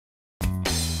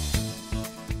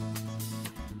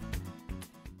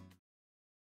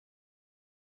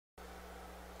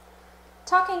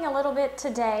talking a little bit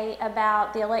today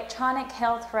about the electronic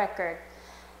health record.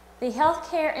 The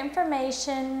Healthcare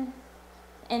Information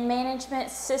and Management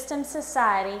Systems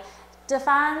Society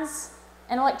defines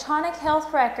an electronic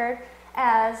health record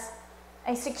as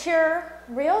a secure,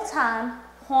 real-time,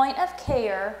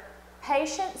 point-of-care,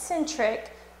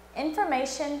 patient-centric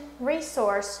information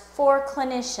resource for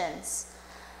clinicians.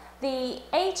 The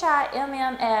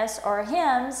HIMMS, or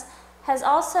HIMSS, has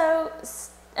also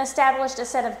established a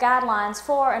set of guidelines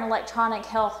for an electronic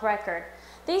health record.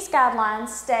 These guidelines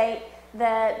state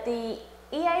that the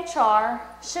EHR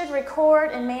should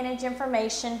record and manage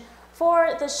information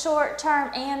for the short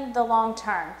term and the long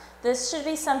term. This should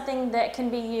be something that can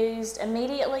be used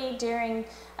immediately during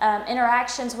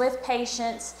interactions with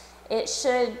patients. It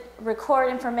should record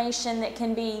information that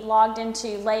can be logged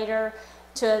into later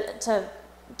to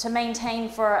maintain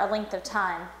for a length of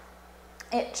time.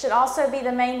 It should also be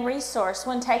the main resource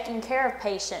when taking care of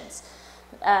patients.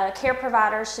 Care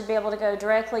providers should be able to go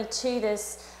directly to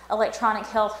this electronic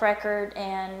health record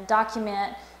and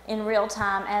document in real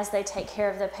time as they take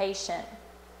care of the patient.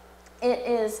 It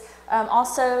is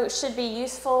also should be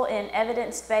useful in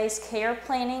evidence-based care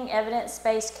planning.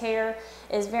 Evidence-based care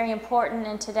is very important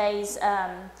in today's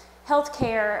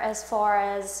healthcare as far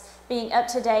as being up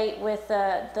to date with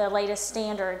the latest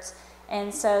standards.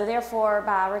 And so therefore,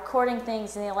 by recording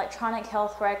things in the electronic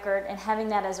health record and having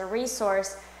that as a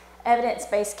resource,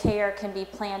 evidence-based care can be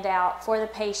planned out for the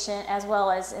patient as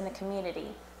well as in the community.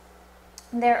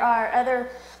 There are other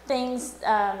things,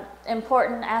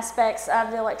 important aspects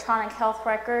of the electronic health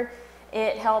record.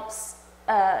 It helps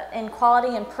in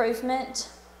quality improvement.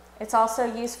 It's also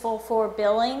useful for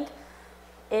billing.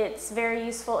 It's very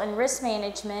useful in risk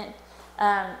management,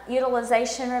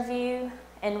 utilization review,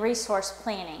 and resource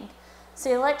planning. So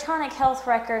the electronic health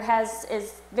record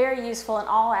is very useful in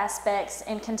all aspects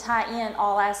and can tie in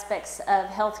all aspects of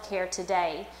healthcare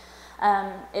today.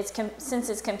 Since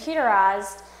it's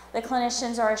computerized, the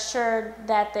clinicians are assured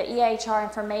that the EHR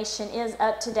information is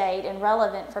up to date and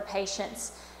relevant for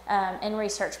patients and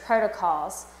research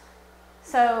protocols.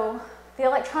 So the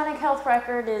electronic health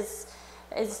record is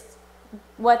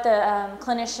what the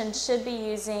clinician should be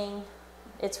using.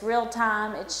 It's real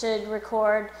time. It should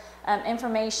record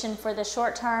information for the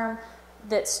short term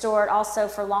that's stored also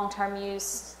for long-term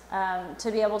use,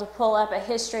 to be able to pull up a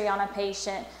history on a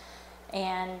patient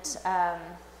and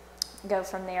go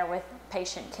from there with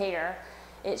patient care.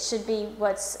 It should be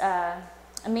what's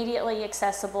immediately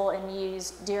accessible and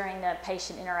used during the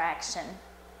patient interaction.